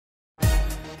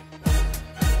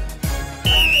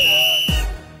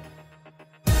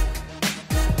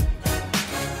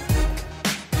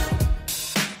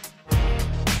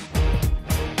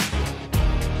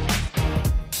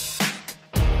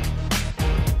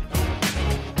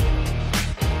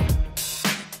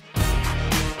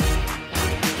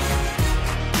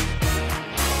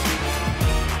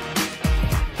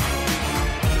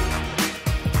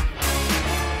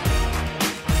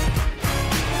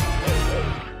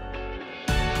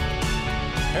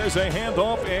There's a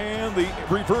handoff and the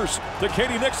reverse to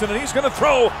Katie Nixon, and he's going to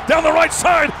throw down the right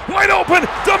side, wide open.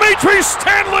 Dimitri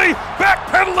Stanley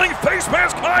backpedaling, face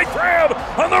mask, high grab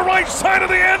on the right side of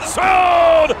the end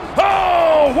zone.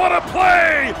 Oh, what a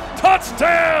play!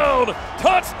 Touchdown!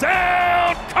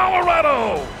 Touchdown,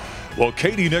 Colorado! Well,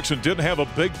 Katie Nixon didn't have a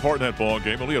big part in that ball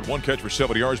game. Only had one catch for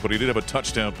 70 yards, but he did have a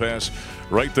touchdown pass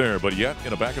right there. But yet,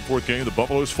 in a back-and-forth game, the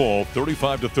Buffaloes fall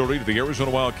 35-30 to the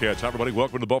Arizona Wildcats. Hi, everybody.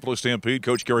 Welcome to the Buffalo Stampede.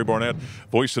 Coach Gary Barnett,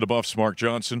 voice of the Buffs, Mark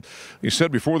Johnson. He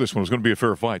said before this one was going to be a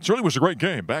fair fight. Certainly was a great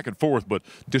game, back and forth, but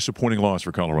disappointing loss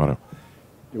for Colorado.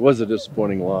 It was a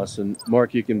disappointing loss. And,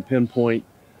 Mark, you can pinpoint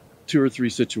 2 or 3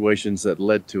 situations that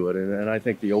led to it, and I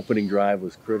think the opening drive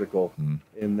was critical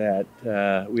in that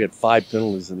we had 5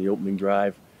 penalties in the opening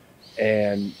drive,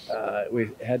 and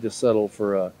we had to settle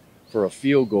for a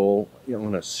field goal,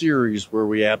 in a series where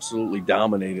we absolutely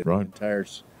dominated the entire,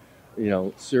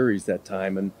 series that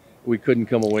time, and we couldn't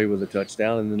come away with a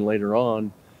touchdown. And then later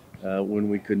on, when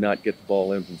we could not get the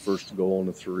ball in from first to goal on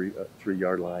the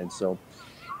 3-yard line, so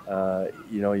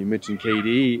you mentioned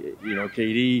KD,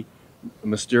 KD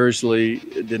mysteriously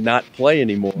did not play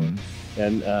anymore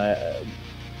and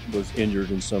was injured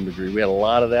in some degree. We had a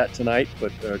lot of that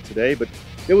today, but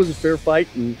it was a fair fight,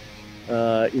 and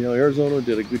Arizona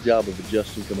did a good job of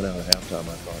adjusting coming out of halftime,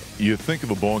 I thought. You think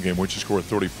of a ball game where you score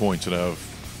 30 points and have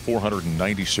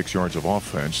 496 yards of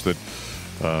offense that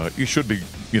you should be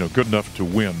good enough to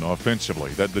win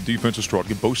offensively. That the defense is strong.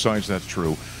 Both sides, that's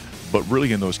true. But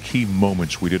really in those key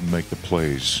moments, we didn't make the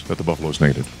plays that the Buffaloes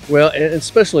needed. Well,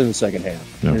 especially in the second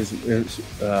half. Yeah.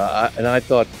 And I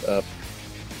thought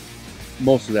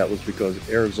most of that was because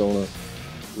Arizona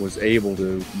was able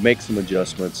to make some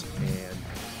adjustments and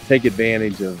take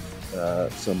advantage of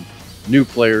some new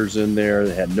players in there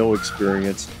that had no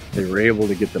experience. They were able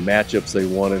to get the matchups they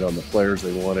wanted on the players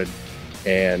they wanted,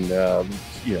 and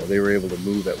they were able to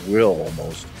move at will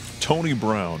almost. Tony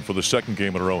Brown, for the second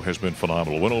game in a row, has been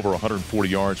phenomenal. Went over 140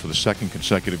 yards for the second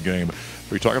consecutive game.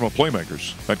 We're talking about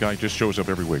playmakers. That guy just shows up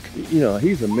every week.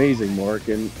 He's amazing, Mark,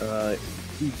 and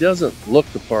he doesn't look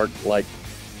the part like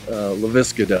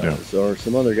LaVisca does or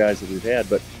some other guys that we've had,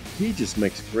 but he just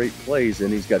makes great plays,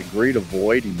 and he's got a great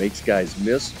avoid. He makes guys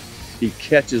miss. He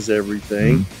catches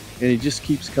everything, and he just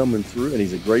keeps coming through, and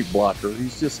he's a great blocker.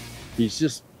 He's just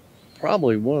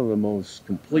probably one of the most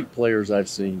complete players I've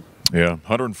seen. Yeah,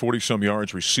 140-some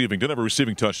yards receiving. Didn't have a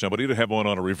receiving touchdown, but he did have one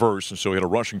on a reverse, and so he had a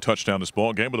rushing touchdown this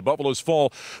ball game. But the Buffaloes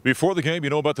fall. Before the game, you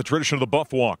know about the tradition of the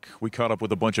Buff Walk. We caught up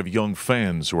with a bunch of young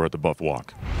fans who were at the Buff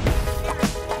Walk.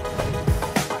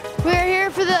 We're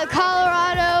here for the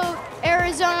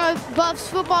Colorado-Arizona Buffs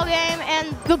football game,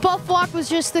 and the Buff Walk was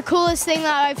just the coolest thing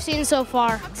that I've seen so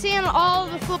far. Seeing all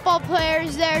the football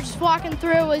players there just walking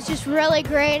through was just really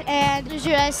great, and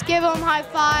just give them high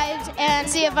fives and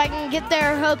see if I can get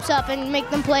their hopes up and make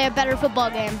them play a better football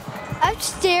game.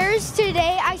 Upstairs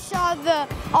today, I saw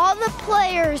all the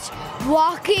players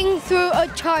walking through a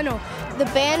tunnel. The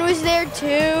band was there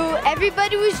too.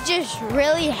 Everybody was just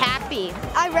really happy.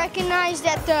 I recognized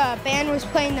that the band was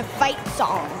playing the fight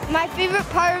song. My favorite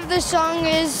part of the song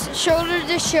is shoulder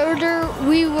to shoulder,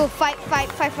 we will fight, fight,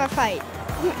 fight, fight, fight.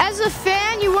 As a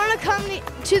fan, you want to come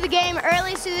to the game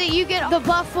early so that you get the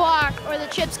Buff Walk or the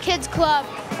Chips Kids Club,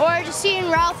 or just seeing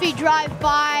Ralphie drive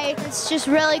by. It's just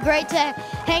really great to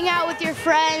hang out with your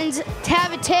friends, to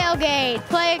have a tailgate,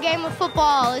 play a game of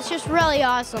football. It's just really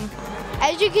awesome.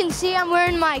 As you can see, I'm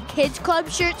wearing my Kids Club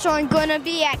shirt, so I'm going to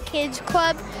be at Kids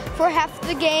Club for half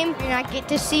the game. And I get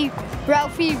to see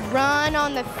Ralphie run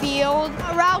on the field.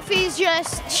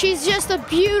 She's just a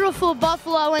beautiful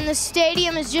buffalo, and the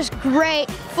stadium is just great.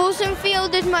 Folsom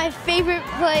Field is my favorite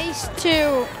place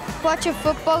to watch a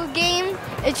football game.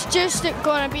 It's just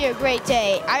going to be a great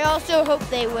day. I also hope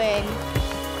they win.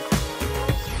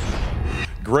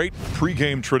 Great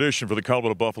pregame tradition for the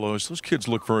Colorado Buffaloes. Those kids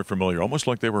look very familiar, almost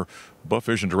like they were Buff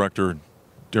Vision director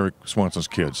Derek Swanson's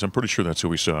kids. I'm pretty sure that's who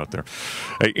we saw out there.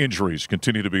 Hey, injuries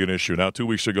continue to be an issue. Now, 2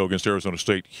 weeks ago against Arizona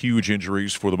State, huge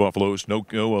injuries for the Buffaloes. No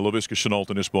LaVisca Chenault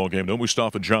in this ballgame. No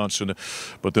Mustafa Johnson.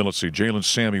 But then let's see, Jalen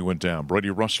Sammy went down. Brady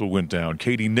Russell went down.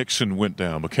 Katie Nixon went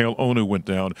down. Mikhail Onu went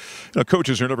down.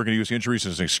 Coaches are never going to use injuries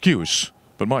as an excuse.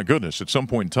 But my goodness, at some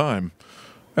point in time,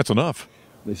 that's enough.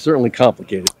 They certainly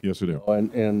complicate it. Yes, they do.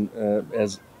 And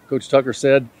as Coach Tucker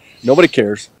said, nobody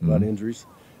cares about injuries.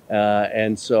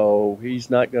 And so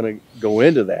he's not going to go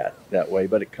into that way.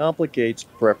 But it complicates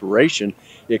preparation.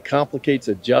 It complicates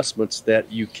adjustments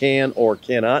that you can or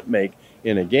cannot make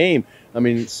in a game. I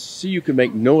mean, see, you can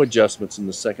make no adjustments in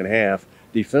the second half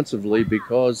defensively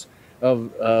because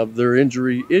of their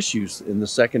injury issues in the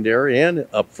secondary and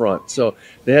up front. So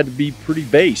they had to be pretty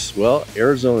base. Well,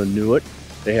 Arizona knew it.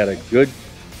 They had a good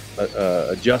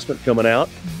adjustment coming out,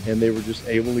 and they were just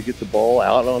able to get the ball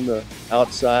out on the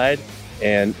outside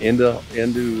and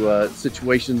into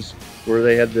situations where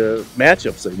they had the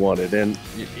matchups they wanted. And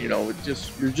you know,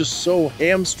 you're just so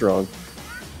hamstrung,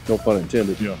 no pun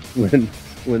intended, yeah,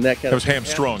 when that kind of... It was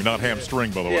hamstrung, not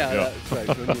hamstring, by the way. Yeah,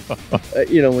 that's right.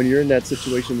 You know, when you're in that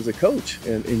situation as a coach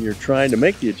and you're trying to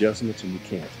make the adjustments and you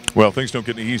can't. Well, things don't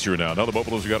get any easier now. Now the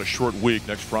Buffaloes have got a short week.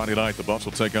 Next Friday night, the Buffs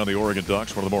will take on the Oregon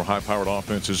Ducks, one of the more high-powered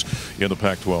offenses in the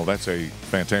Pac-12. That's a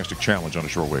fantastic challenge on a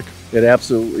short week. It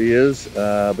absolutely is,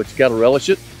 but you got to relish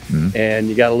it, and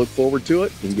you got to look forward to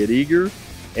it and get eager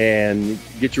and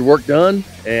get your work done,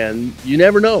 and you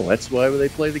never know. That's why they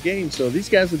play the game. So these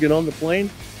guys will get on the plane,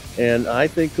 and I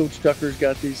think Coach Tucker's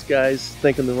got these guys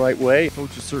thinking the right way.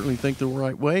 Coaches certainly think the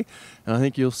right way, and I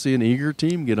think you'll see an eager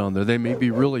team get on there. They may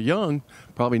be really young,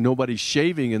 probably nobody's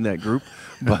shaving in that group,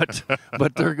 but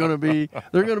they're going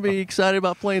to be excited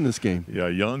about playing this game. Yeah,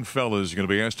 young fellas are going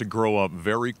to be asked to grow up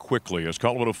very quickly as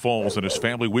Colorado falls in his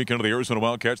family weekend of the Arizona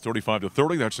Wildcats,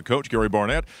 35-30. That's the coach, Gary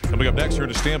Barnett. Coming up next here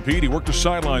to Stampede, he worked the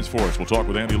sidelines for us. We'll talk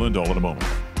with Andy Lindahl in a moment.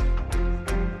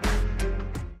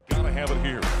 Have it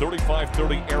here,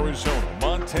 35-30 Arizona.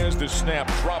 Montez the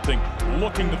snap, dropping,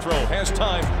 looking to throw, has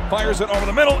time, fires it over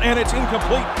the middle, and it's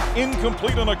incomplete.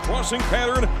 Incomplete on a crossing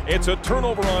pattern. It's a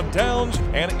turnover on downs,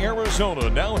 and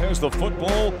Arizona now has the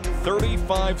football,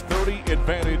 35-30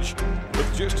 advantage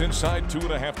with just inside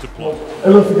 2.5 to play.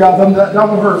 Hey, listen, guys, that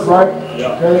one hurts, right?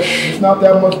 Yeah. Okay? It's not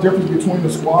that much difference between the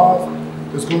squads.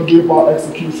 It's going to be about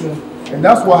execution, and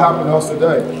that's what happened to us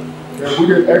today. Okay? We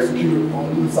didn't execute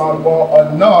on either side of the ball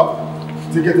enough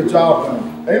to get the job done.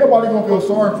 Ain't nobody gonna feel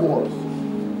sorry for us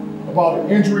about an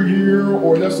injury here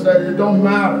or this or that. It don't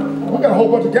matter. We got a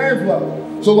whole bunch of games left.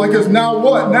 So like, it's now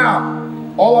what? Now,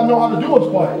 all I know how to do is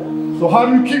play. So how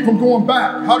do you keep from going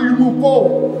back? How do you move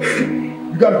forward?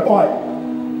 You gotta fight.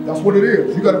 That's what it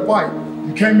is. You gotta fight.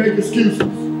 You can't make excuses.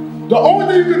 The only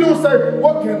thing you can do is say,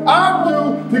 what can I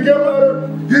do to get better?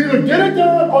 You either get it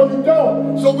done or you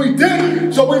don't. So we did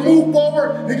it. So we move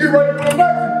forward and get ready for the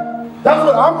next one. That's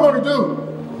what I'm going to do.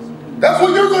 That's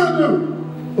what you're going to do.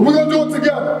 And we're going to do it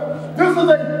together. This is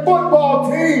a football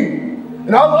team.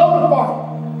 And I love to fight.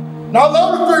 And I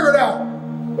love to figure it out.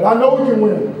 But I know we can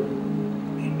win.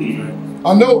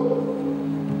 I know it.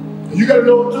 And you got to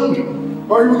know it too.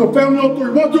 All right, we're going to family on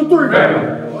 3. 1, 2, 3.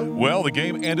 Well, the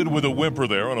game ended with a whimper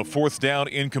there on a 4th down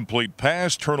incomplete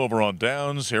pass. Turnover on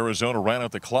downs. Arizona ran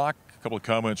out the clock. A couple of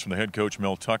comments from the head coach,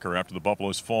 Mel Tucker, after the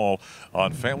Buffaloes fall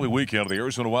on family weekend of the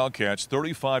Arizona Wildcats,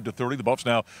 35-30. The Buffs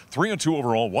now 3-2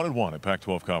 overall, 1-1 in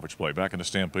Pac-12 conference play. Back in the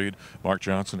Stampede, Mark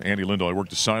Johnson, Andy Lindahl. I worked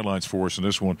the sidelines for us in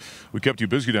this one. We kept you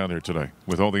busy down there today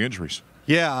with all the injuries.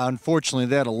 Yeah, unfortunately,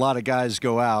 they had a lot of guys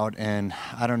go out, and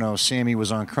I don't know, Sammy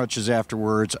was on crutches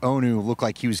afterwards. Onu looked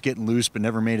like he was getting loose but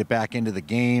never made it back into the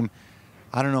game.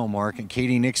 I don't know, Mark. And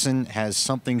Katie Nixon has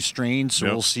something strange, so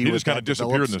we'll see. He just kind of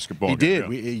disappeared in this ball game.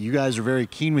 He did. Yeah. You guys are very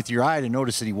keen with your eye to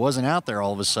notice that he wasn't out there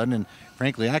all of a sudden, and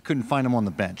frankly, I couldn't find him on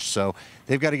the bench. So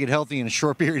they've got to get healthy in a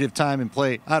short period of time and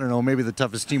play, I don't know, maybe the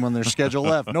toughest team on their schedule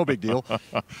left. No big deal.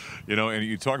 You know, and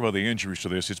you talk about the injuries to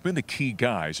this. It's been the key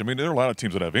guys. I mean, there are a lot of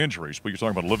teams that have injuries, but you're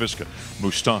talking about Laviska,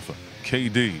 Mustafa,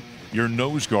 KD, your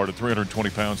nose guard at 320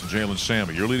 pounds, and Jalen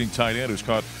Sammy. Your leading tight end who's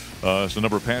caught a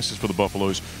number of passes for the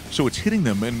Buffaloes. So it's hitting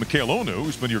them. And Mikhail Onu,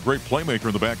 who's been your great playmaker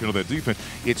in the back end of that defense,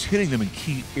 it's hitting them in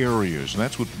key areas. And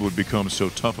that's what would become so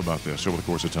tough about this over the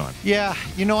course of time. Yeah,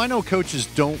 you know, I know coaches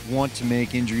don't want to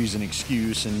make injuries an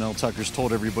excuse, and Mel Tucker's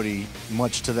told everybody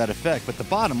much to that effect. But the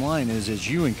bottom line is, as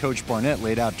you and Coach Barnett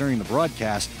laid out during the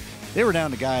broadcast, they were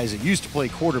down to guys that used to play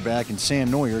quarterback and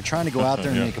Sam Neuer trying to go out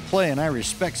there and make a play. And I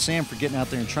respect Sam for getting out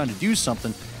there and trying to do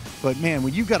something. But, man,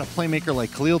 when you've got a playmaker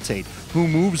like Khalil Tate who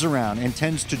moves around and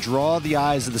tends to draw the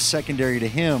eyes of the secondary to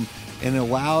him and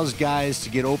allows guys to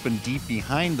get open deep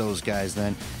behind those guys,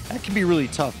 then that can be really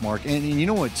tough, Mark. And you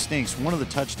know what stinks? One of the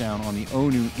touchdown on the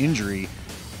Onu injury,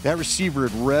 that receiver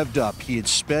had revved up. He had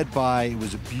sped by. It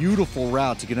was a beautiful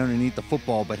route to get underneath the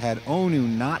football, but had Onu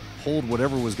not pulled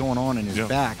whatever was going on in his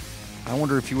back, I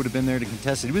wonder if he would have been there to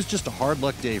contest it. It was just a hard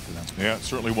luck day for them. Yeah, it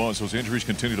certainly was. Those injuries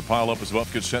continue to pile up as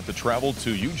Buff gets set to travel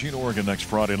to Eugene, Oregon next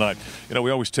Friday night. You know,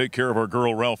 we always take care of our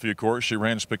girl, Ralphie, of course. She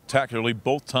ran spectacularly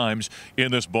both times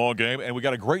in this ball game. And we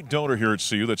got a great donor here at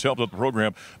CU that's helped out the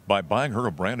program by buying her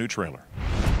a brand new trailer.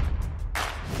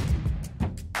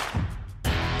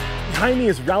 Behind me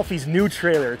is Ralphie's new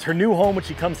trailer. It's her new home when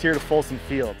she comes here to Folsom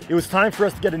Field. It was time for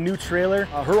us to get a new trailer.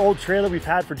 Her old trailer we've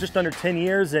had for just under 10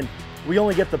 years, and We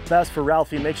only get the best for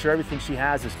Ralphie and make sure everything she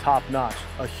has is top notch.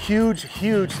 A huge,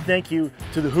 huge thank you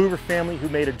to the Hoover family who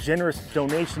made a generous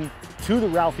donation to the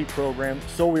Ralphie program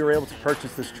so we were able to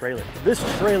purchase this trailer. This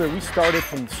trailer, we started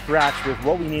from scratch with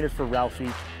what we needed for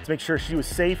Ralphie to make sure she was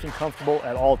safe and comfortable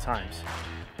at all times.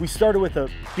 We started with a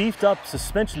beefed up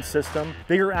suspension system,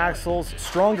 bigger axles,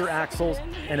 stronger axles,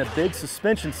 and a big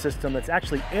suspension system that's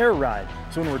actually air ride.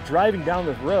 So when we're driving down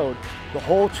the road, the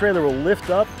whole trailer will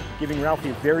lift up, giving Ralphie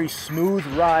a very smooth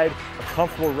ride, a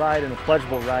comfortable ride, and a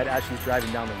pleasurable ride as she's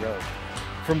driving down the road.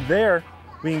 From there,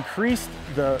 we increased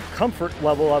the comfort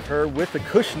level of her with the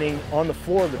cushioning on the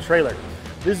floor of the trailer.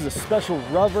 This is a special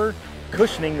rubber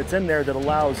cushioning that's in there that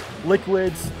allows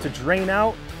liquids to drain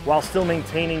out while still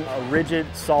maintaining a rigid,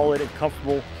 solid, and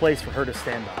comfortable place for her to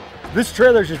stand on. This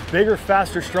trailer is just bigger,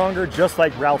 faster, stronger, just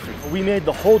like Ralphie. We made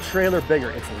the whole trailer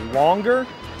bigger. It's longer,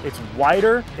 it's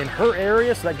wider in her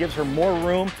area, so that gives her more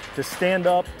room to stand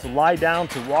up, to lie down,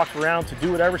 to walk around, to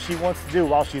do whatever she wants to do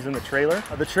while she's in the trailer.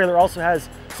 The trailer also has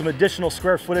some additional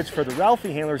square footage for the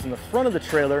Ralphie handlers in the front of the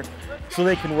trailer so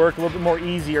they can work a little bit more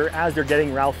easier as they're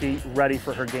getting Ralphie ready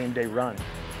for her game day run.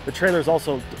 The trailer is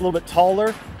also a little bit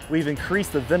taller. We've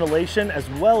increased the ventilation as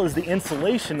well as the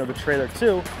insulation of the trailer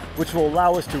too, which will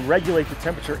allow us to regulate the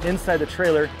temperature inside the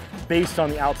trailer based on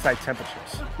the outside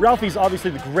temperatures. Ralphie's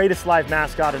obviously the greatest live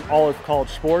mascot in all of college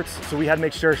sports, so we had to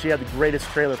make sure she had the greatest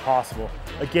trailer possible.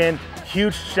 Again,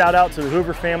 huge shout out to the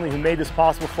Hoover family who made this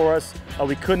possible for us.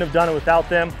 We couldn't have done it without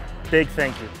them. Big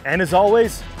thank you. And as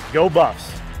always, go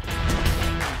Buffs.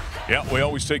 Yeah, we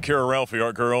always take care of Ralphie,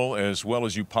 our girl, as well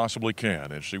as you possibly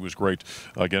can. And she was great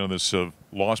again in this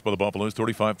loss by the Buffaloes,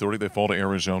 35-30. They fall to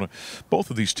Arizona. Both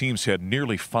of these teams had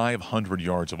nearly 500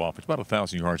 yards of offense, about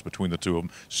 1,000 yards between the two of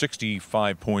them,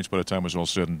 65 points by the time it was all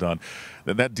said and done.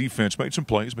 That defense made some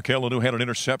plays. Mikhail Lanu had an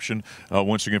interception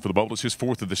once again for the Buffaloes, his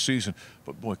 4th of the season.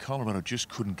 But, boy, Colorado just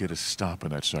couldn't get a stop in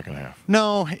that second half.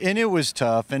 No, and it was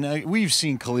tough. And we've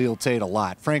seen Khalil Tate a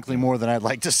lot, frankly, more than I'd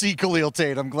like to see Khalil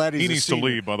Tate. I'm glad he needs to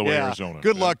leave, by the way, Arizona.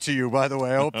 Good luck to you, by the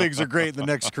way. I hope things are great in the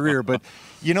next career. But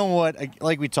you know what?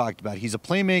 Like we talked about, he's a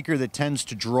playmaker that tends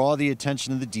to draw the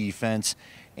attention of the defense.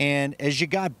 And as you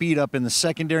got beat up in the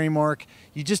secondary, Mark,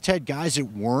 you just had guys that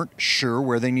weren't sure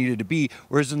where they needed to be.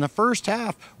 Whereas in the first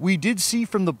half, we did see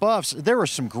from the Buffs, there were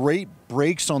some great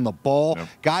breaks on the ball. Yep.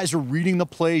 Guys were reading the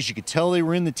plays. You could tell they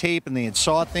were in the tape and they had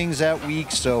saw things that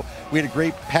week. So we had a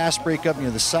great pass breakup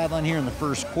near the sideline here in the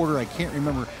first quarter. I can't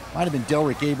remember. Might have been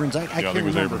Delrick Abrams. I can't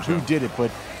remember who did it, but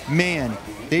man,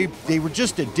 they were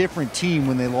just a different team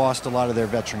when they lost a lot of their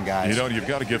veteran guys. You know, you've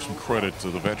got to give some credit to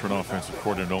the veteran offensive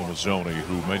coordinator, Nolan Mazzoni,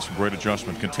 who made some great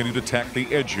adjustments, continued to attack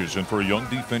the edges, and for a young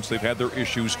defense, they've had their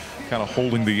issues kind of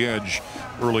holding the edge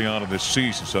early on in this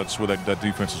season. So that's where that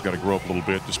defense has got to grow up a little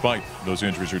bit, despite those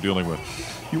injuries you're dealing with.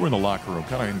 You were in the locker room,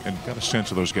 and got a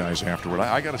sense of those guys afterward.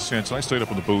 I got a sense, and I stayed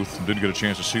up in the booth and didn't get a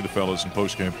chance to see the fellas in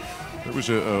postgame. There was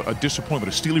a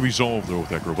disappointment, a steely resolve, though, with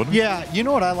that group, wasn't it? Yeah, you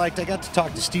know what I liked? I got to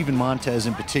talk to Steven Montez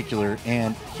in particular,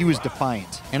 and he was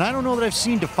defiant. And I don't know that I've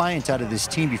seen defiance out of this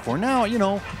team before. Now, you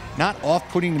know, not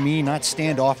off-putting to me, not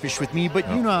standoffish with me, but,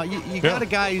 you know, you got a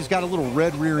guy who's got a little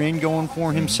red rear end going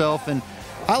for himself, and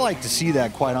I like to see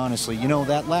that, quite honestly. You know,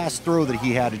 that last throw that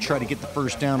he had to try to get the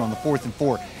first down on the 4th and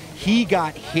 4, he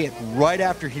got hit right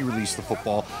after he released the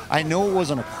football. I know it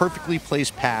wasn't a perfectly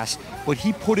placed pass, but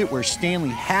he put it where Stanley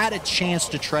had a chance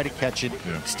to try to catch it.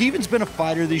 Yeah. Steven's been a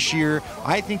fighter this year.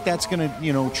 I think that's going to,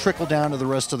 you know, trickle down to the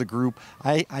rest of the group.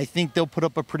 I think they'll put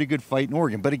up a pretty good fight in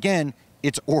Oregon. But again,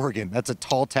 it's Oregon. That's a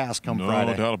tall task come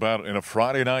Friday. No doubt about it. And a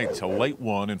Friday night, a late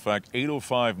one. In fact,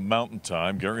 8:05 Mountain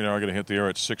Time. Gary and I are going to hit the air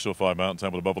at 6:05 Mountain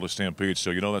Time with the Buffalo Stampede.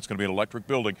 So you know that's going to be an electric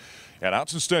building at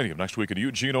Outson Stadium next week in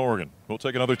Eugene, Oregon. We'll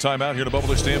take another time out here in the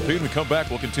Buffalo Stampede. When we come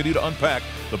back, we'll continue to unpack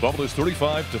the Buffalo's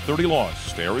 35-30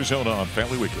 loss to Arizona on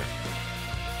Family Weekend.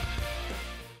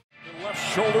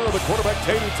 Shoulder of the quarterback.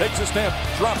 Taylor takes a snap,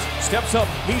 drops, steps up.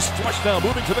 He's flushed down,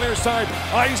 moving to the near side.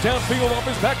 Eyes downfield off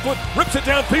his back foot, rips it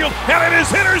downfield, and it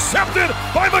is intercepted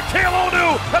by Mikhail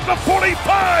Lanu at the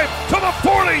 45 to the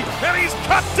 40, and he's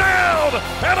cut down,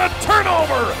 and a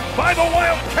turnover by the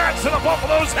Wildcats, and the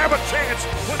Buffaloes have a chance.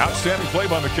 Outstanding play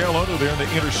by Mikhail Lanu there in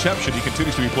the interception. He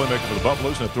continues to be playmaker for the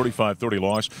Buffaloes in a 35-30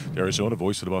 loss to Arizona.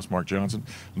 Voice of the boss, Mark Johnson.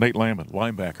 Nate Landman,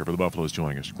 linebacker for the Buffaloes,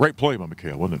 joining us. Great play by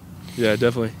Mikhail, wasn't it? Yeah,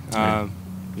 definitely.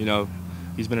 You know,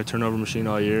 he's been a turnover machine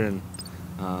all year, and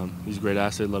he's a great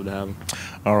asset. Love to have him.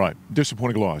 All right.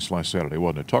 Disappointing loss last Saturday,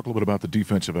 wasn't it? Talk a little bit about the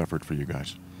defensive effort for you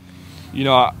guys. You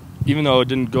know, even though it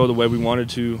didn't go the way we wanted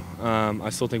to, I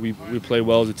still think we play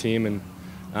well as a team,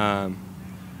 and,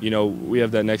 you know, we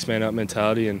have that next man up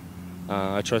mentality, and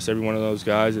I trust every one of those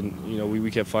guys, and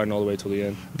we kept fighting all the way till the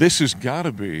end. This has got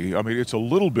to be, I mean, it's a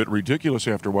little bit ridiculous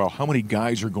after a while how many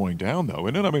guys are going down, though.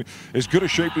 And then, I mean, as good a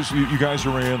shape as you guys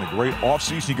are in, the great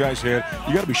offseason you guys had,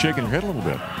 you got to be shaking your head a little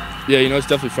bit. Yeah, it's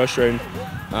definitely frustrating,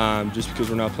 just because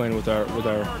we're not playing with our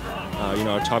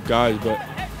our top guys. But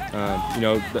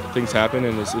things happen,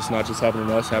 and it's not just happening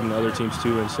to us, happening to other teams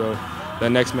too. And so that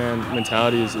next man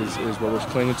mentality is what we're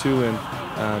clinging to, and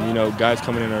guys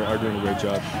coming in are doing a great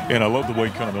job. And I love the way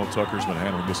kind of Mel Tucker's been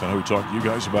handling this. I know he talked to you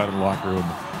guys about it in the locker room,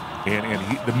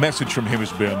 and the message from him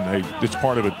has been, hey, it's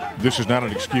part of it. This is not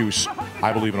an excuse.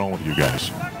 I believe in all of you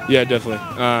guys. Yeah, definitely.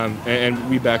 And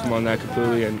we back him on that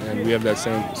completely, and we have that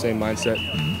same mindset,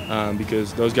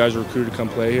 because those guys are recruited to come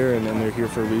play here, and they're here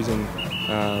for a reason.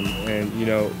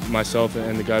 Myself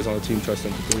and the guys on the team trust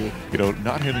them completely.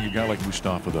 Not having a guy like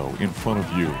Mustafa, though, in front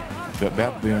of you,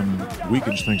 that then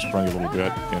weakens things probably a little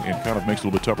bit and kind of makes it a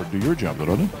little bit tougher to do your job, though,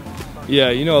 doesn't it? Yeah,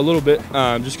 a little bit,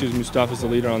 just because Mustafa's the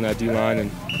leader on that D-line,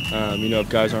 and, if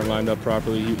guys aren't lined up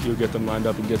properly, he'll get them lined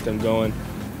up and get them going.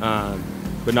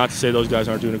 But not to say those guys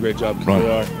aren't doing a great job, because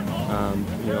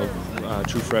they are.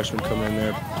 True freshmen coming in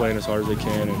there, playing as hard as they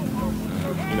can,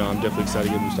 and I'm definitely excited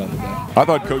to get Mustafa back. I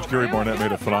thought Coach Gary Barnett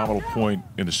made a phenomenal point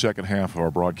in the second half of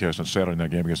our broadcast on Saturday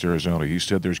night game against Arizona. He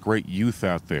said there's great youth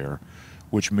out there,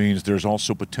 which means there's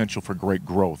also potential for great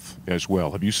growth as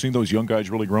well. Have you seen those young guys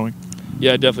really growing?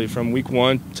 Yeah, definitely. From week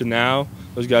 1 to now,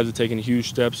 those guys have taken huge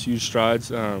steps, huge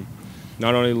strides. Not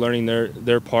only learning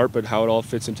their part, but how it all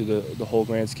fits into the whole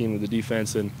grand scheme of the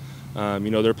defense. And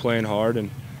they're playing hard and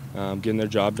getting their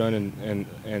job done,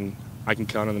 and I can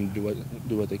count on them to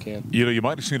do what they can. You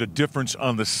might have seen a difference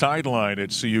on the sideline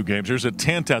at CU games. There's a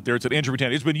tent out there. It's an injury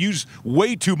tent. It's been used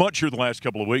way too much here the last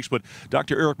couple of weeks, but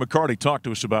Dr. Eric McCarty talked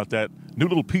to us about that new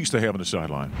little piece they have on the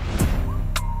sideline.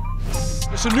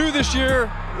 So new this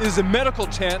year is a medical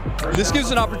tent. This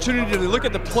gives an opportunity to look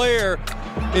at the player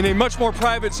in a much more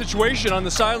private situation on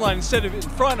the sideline instead of in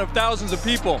front of thousands of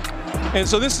people. And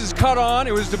so this is cut on.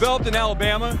 It was developed in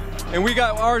Alabama, and we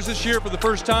got ours this year for the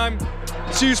first time.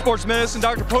 CU Sports Medicine,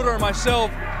 Dr. Podar and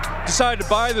myself decided to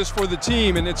buy this for the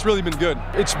team, and it's really been good.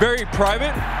 It's very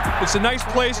private. It's a nice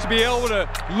place to be able to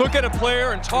look at a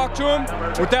player and talk to him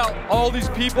without all these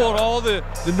people and all the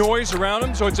noise around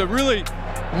him. So it's a really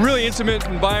intimate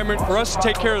environment for us to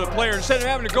take care of the player instead of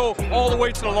having to go all the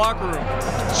way to the locker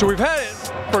room. So we've had it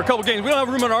for a couple games. We don't have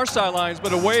room on our sidelines,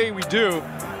 but away we do.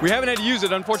 We haven't had to use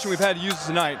it. Unfortunately, we've had to use it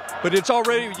tonight, but it's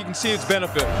already, you can see its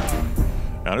benefit.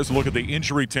 Now, just look at the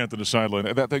injury tent on the sideline.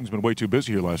 That thing's been way too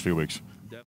busy here the last few weeks.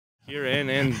 Here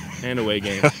and away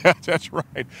games. That's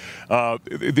right.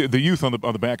 The youth on the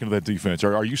back end of that defense,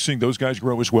 are you seeing those guys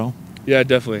grow as well? Yeah,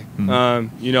 definitely.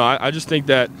 Mm-hmm. I just think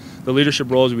that the leadership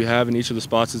roles we have in each of the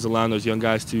spots is allowing those young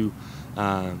guys to,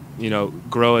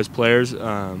 grow as players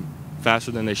faster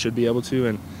than they should be able to,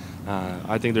 and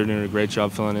I think they're doing a great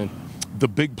job filling in. The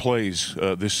big plays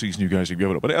this season you guys have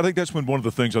given up. But I think that's been one of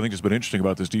the things I think has been interesting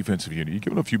about this defensive unit. You've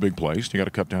given a few big plays. You got to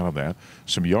cut down on that.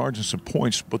 Some yards and some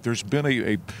points, but there's been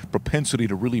a propensity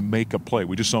to really make a play.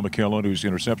 We just saw Mikael Undu's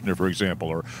interception there, for example,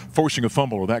 or forcing a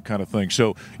fumble or that kind of thing.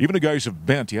 So even the guys who've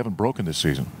bent, you haven't broken this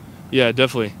season. Yeah,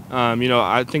 definitely.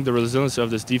 I think the resilience of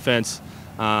this defense,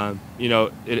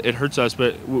 it hurts us,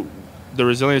 but the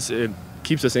resilience, it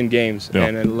keeps us in games,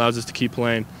 and it allows us to keep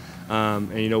playing.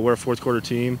 We're a fourth-quarter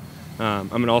team.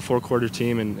 I'm an all-four-quarter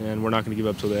team, and we're not going to give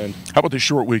up till the end. How about the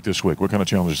short week this week? What kind of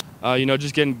challenges?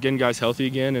 Just getting guys healthy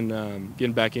again and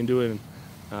getting back into it. And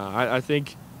I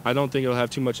don't think it'll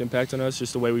have too much impact on us.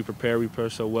 Just the way we prepare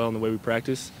so well, and the way we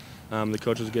practice. The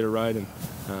coaches get it right, and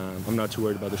I'm not too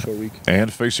worried about the short week.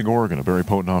 And facing Oregon, a very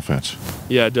potent offense.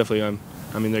 Yeah, definitely.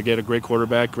 They get a great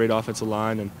quarterback, great offensive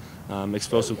line, and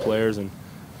explosive players, and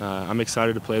I'm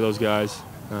excited to play those guys.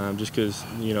 Just because,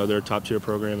 they're a top-tier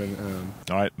program. And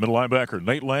all right, middle linebacker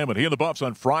Nate Landman. He and the Buffs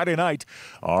on Friday night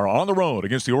are on the road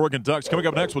against the Oregon Ducks. Coming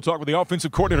up next, we'll talk with the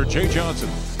offensive coordinator, Jay Johnson,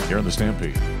 here in the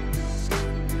Stampede.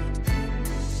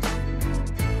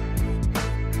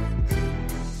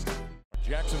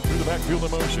 Jackson through the backfield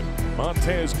in motion.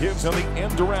 Montez gives on the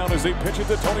end around as they pitch it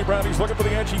to Tony Brown. He's looking for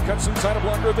the edge. He cuts inside a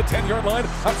blocker at the 10-yard line.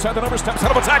 Outside the number, steps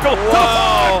out of a tackle.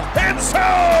 Wow. End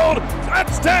zone!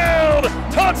 Touchdown!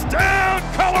 Touchdown,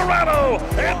 Colorado! Colorado.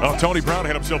 Well, Tony Brown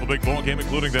had himself a big ball game,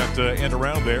 including that end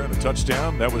around there and a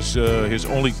touchdown. That was his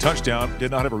only touchdown.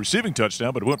 Did not have a receiving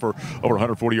touchdown, but it went for over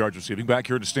 140 yards receiving. Back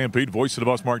here at the Stampede, voice of the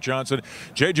boss, Mark Johnson.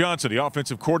 Jay Johnson, the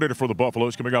offensive coordinator for the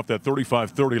Buffaloes, coming off that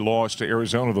 35-30 loss to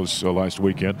Arizona this last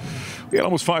weekend. He had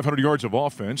almost 500 yards of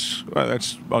offense.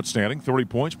 That's outstanding. 30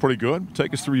 points, pretty good.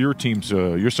 Take us through your team's,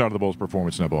 your side of the ball's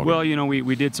performance in that ball game. Well, you know,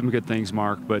 we did some good things,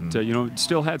 Mark, but, you know,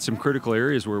 still had some critical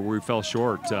areas where we fell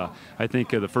short. I think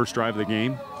the first drive of the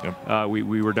game,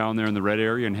 we were down there in the red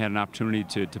area and had an opportunity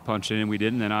to punch it in. We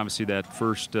didn't. And then obviously that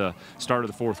first start of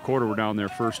the fourth quarter, we're down there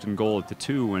first and goal at the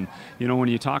 2. And, you know, when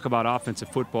you talk about offensive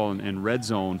football and red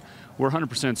zone, we're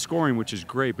 100% scoring, which is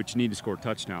great, but you need to score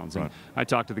touchdowns. Right. And I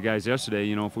talked to the guys yesterday,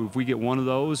 you know, if we get one of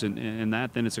those and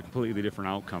that, then it's a completely different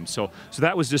outcome. So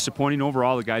that was disappointing.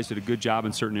 Overall, the guys did a good job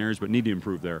in certain areas, but need to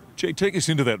improve there. Jay, take us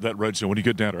into that red zone when you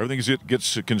get down there. Everything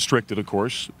gets constricted, of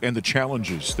course, and the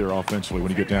challenges there offensively when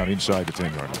you get down inside the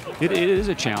 10-yard line. It is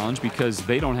a challenge because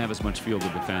they don't have as much field to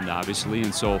defend, obviously,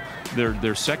 and so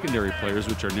their secondary players,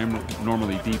 which are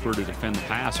normally deeper to defend the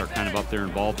pass, are kind of up there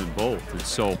involved in both. And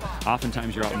so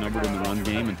oftentimes you're outnumbered in the run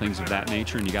game and things of that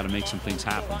nature, and you got to make some things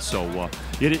happen. So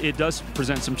it does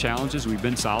present some challenges. We've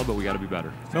been solid, but we got to be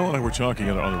better. Noah and I were talking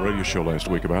on the radio show last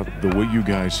week about the way you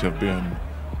guys have been,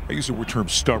 I use the word term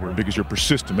stubborn because you're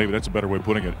persistent. Maybe that's a better way of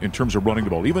putting it in terms of running the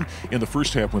ball. Even in the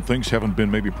first half when things haven't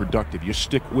been maybe productive, you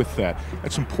stick with that.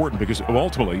 That's important because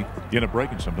ultimately you end up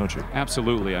breaking some, don't you?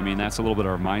 Absolutely. I mean, that's a little bit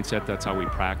of our mindset. That's how we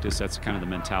practice. That's kind of the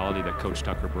mentality that Coach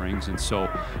Tucker brings. And so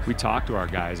we talk to our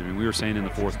guys. I mean, we were saying in the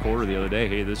fourth quarter the other day,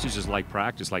 hey, this is just like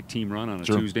practice, like team run on a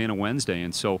Tuesday and a Wednesday.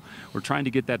 And so we're trying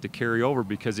to get that to carry over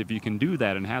because if you can do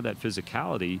that and have that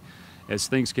physicality, as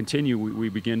things continue, we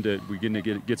begin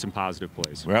to get some positive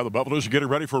plays. Well, the Buffaloes are getting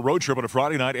ready for a road trip on a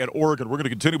Friday night at Oregon. We're going to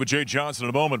continue with Jay Johnson in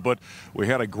a moment, but we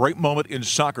had a great moment in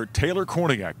soccer. Taylor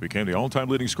Kornieck became the all-time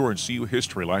leading scorer in CU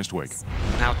history last week.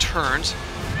 Now turns.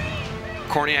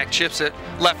 Kornieck chips it.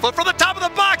 Left foot from the top of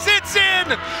the box. It's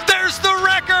in! There's the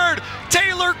record!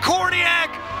 Taylor Kornieck,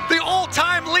 the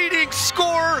all-time leading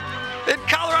scorer in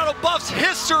Colorado Buffs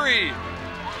history.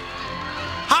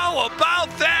 How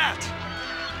about that?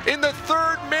 In the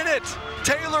 3rd minute,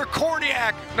 Taylor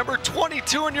Kornieck, number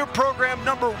 22 in your program,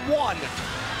 number 1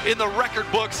 in the record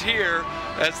books here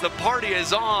as the party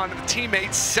is on, the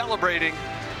teammates celebrating.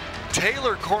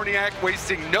 Taylor Kornieck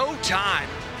wasting no time,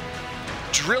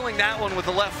 drilling that one with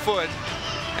the left foot.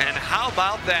 And how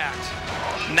about that?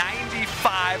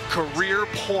 95 career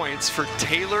points for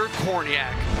Taylor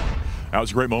Kornieck. That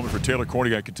was a great moment for Taylor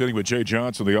Kornieck. Continuing with Jay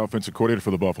Johnson, the offensive coordinator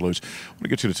for the Buffaloes. I want to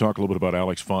get you to talk a little bit about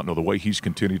Alex Fontenot, the way he's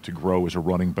continued to grow as a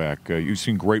running back. You've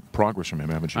seen great progress from him,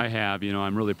 haven't you? I have. You know,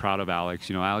 I'm really proud of Alex.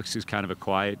 You know, Alex is kind of a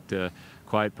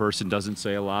quiet person, doesn't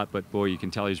say a lot, but boy, you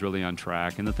can tell he's really on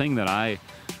track. And the thing that I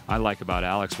like about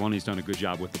Alex, one, he's done a good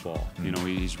job with the ball. You know,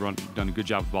 he's done a good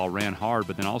job with the ball, ran hard,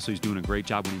 but then also he's doing a great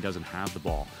job when he doesn't have the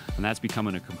ball. And that's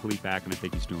becoming a complete back, and I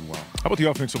think he's doing well. How about the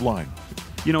offensive line?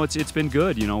 You know, it's been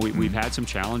good. You know, we've had some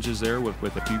challenges there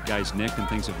with a few guys nicked and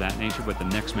things of that nature, but the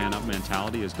next man up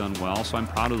mentality has done well. So I'm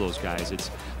proud of those guys.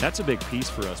 That's a big piece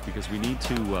for us because we need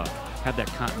to have that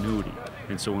continuity.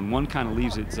 And so when one kind of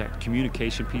leaves, it's that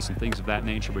communication piece and things of that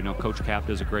nature. But, you know, Coach Cap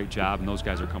does a great job, and those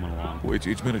guys are coming along. Well,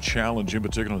 it's been a challenge, in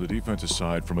particular on the defensive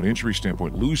side, from an injury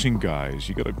standpoint. Losing guys,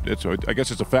 you got to. I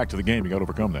guess it's a fact of the game. You got to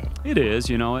overcome that. It is.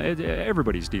 You know,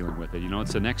 everybody's dealing with it. You know,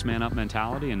 it's the next man up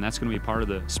mentality, and that's going to be part of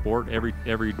the sport every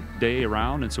day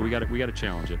around. And so we got to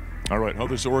challenge it. All right, how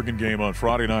this Oregon game on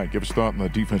Friday night? Give us a thought on the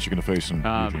defense you're going to face in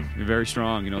Eugene. Very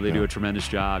strong. You know, they do a tremendous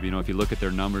job. You know, if you look at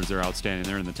their numbers, they're outstanding.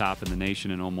 They're in the top in the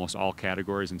nation in almost all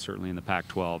categories and certainly in the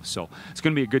Pac-12. So it's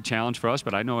going to be a good challenge for us,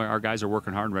 but I know our guys are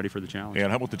working hard and ready for the challenge. And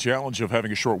how about the challenge of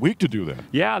having a short week to do that?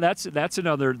 Yeah, that's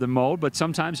the mode, but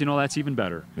sometimes, you know, that's even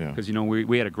better. Because, you know,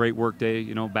 we had a great work day,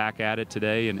 you know, back at it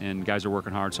today, and guys are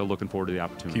working hard, so looking forward to the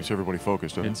opportunity. Keeps everybody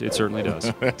focused, doesn't it? It certainly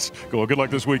does. That's cool. Good luck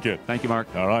this weekend. Thank you,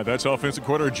 Mark. All right, that's offensive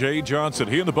coordinator Jay Johnson.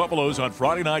 He and the Buffaloes on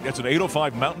Friday night. It's an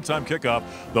 8:05 Mountain Time kickoff.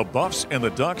 The Buffs and the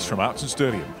Ducks from Autzen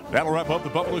Stadium. That'll wrap up the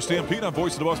Buffalo Stampede. I'm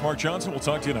voice of the boss, Mark Johnson. We'll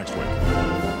talk to you next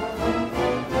week.